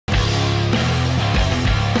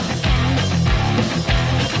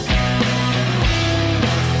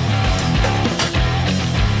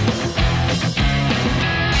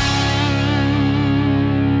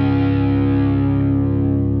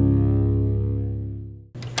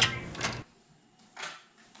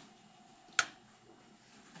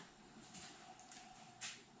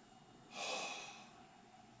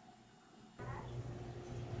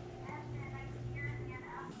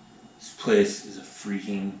place is a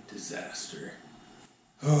freaking disaster.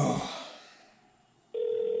 Oh.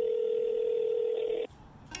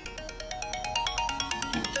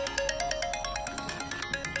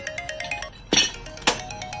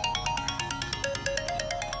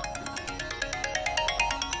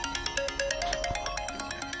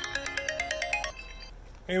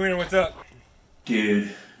 Hey Winter, what's up?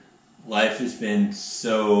 Dude, life has been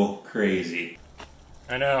so crazy.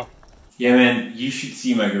 I know. Yeah, man, you should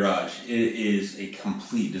see my garage. It is a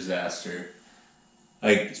complete disaster.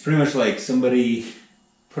 Like, it's pretty much like somebody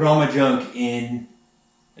put all my junk in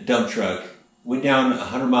a dump truck, went down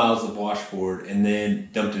 100 miles of washboard, and then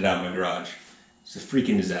dumped it out in my garage. It's a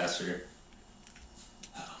freaking disaster.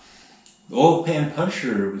 The oil pan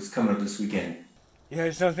puncher was coming up this weekend. Yeah, I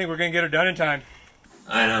just don't think we're gonna get her done in time.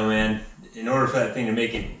 I know, man. In order for that thing to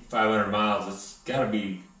make it 500 miles, it's gotta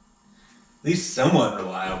be at least somewhat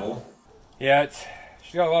reliable. Yeah,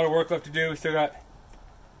 she's got a lot of work left to do. We still got...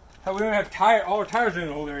 Hell, we don't have all our tires are in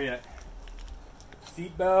the hole there yet.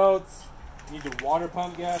 Seat belts, need the water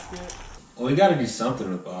pump gasket. Well, we gotta do something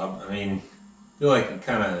with Bob. I mean, I feel like we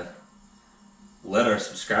kind of let our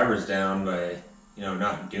subscribers down by, you know,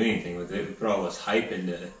 not doing anything with it. We put all this hype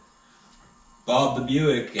into Bob the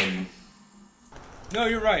Buick, and... No,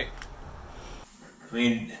 you're right. I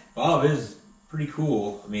mean, Bob is pretty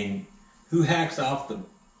cool. I mean, who hacks off the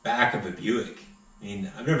back of a Buick? I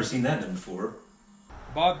mean, I've never seen that done before.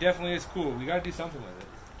 Bob definitely is cool. We gotta do something with it.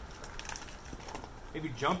 Maybe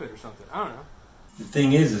jump it or something. I don't know. The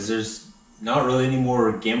thing is there's not really any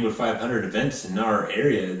more Gambler 500 events in our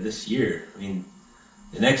area this year. I mean,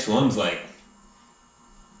 the next one's like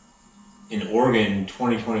in Oregon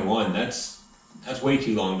 2021. That's way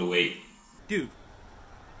too long to wait.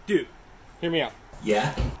 Dude, hear me out.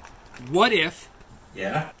 Yeah? What if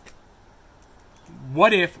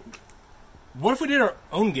we did our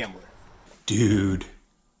own Gambler? Dude,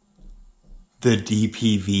 the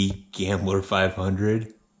DPV Gambler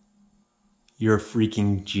 500? You're a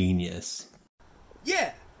freaking genius.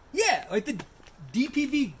 Yeah, like the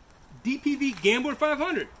DPV Gambler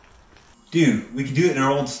 500. Dude, we could do it in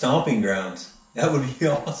our old stomping grounds. That would be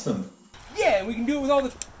awesome. Yeah, and we can do it with all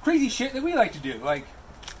the crazy shit that we like to do, like...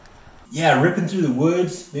 Yeah, ripping through the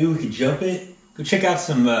woods. Maybe we could jump it. Go check out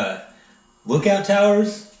some lookout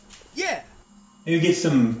towers. Yeah. Maybe get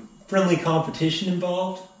some friendly competition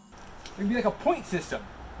involved. It'd be like a point system.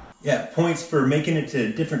 Yeah, points for making it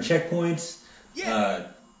to different checkpoints. Yeah.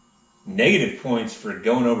 Negative points for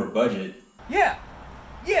going over budget. Yeah,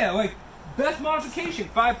 like best modification,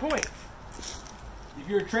 5 points. If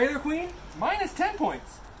you're a trailer queen, minus 10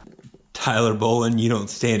 points. Tyler Bolin, you don't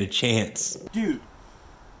stand a chance. Dude,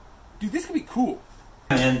 this could be cool.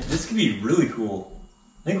 Man, this could be really cool.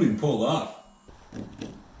 I think we can pull it off.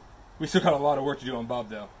 We still got a lot of work to do on Bob,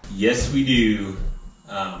 though. Yes, we do.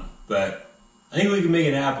 But I think we can make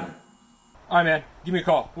it happen. All right, man. Give me a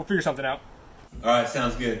call. We'll figure something out. All right,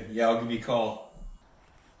 sounds good. Yeah, I'll give you a call.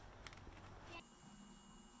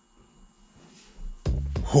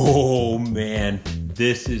 Oh, man.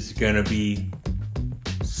 This is going to be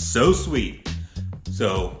so sweet.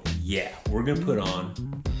 So, yeah, we're going to put on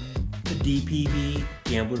the DPV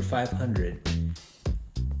Gambler 500.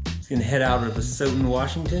 It's going to head out of Soton,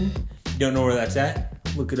 Washington. If you don't know where that's at,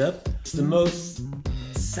 look it up. It's the most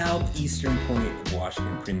southeastern point of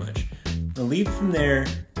Washington, pretty much. I'll leave from there,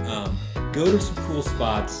 go to some cool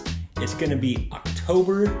spots. It's going to be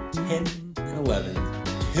October 10th and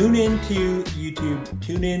 11th. Tune into YouTube,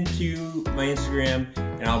 tune into my Instagram,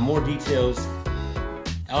 and I'll have more details.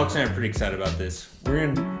 Alex and I are pretty excited about this. We're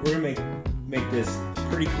gonna make this a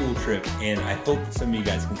pretty cool trip, and I hope that some of you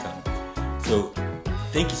guys can come. So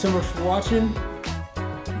thank you so much for watching.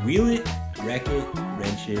 Wheel it, wreck it,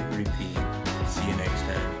 wrench it, repeat. See you next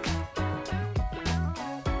time.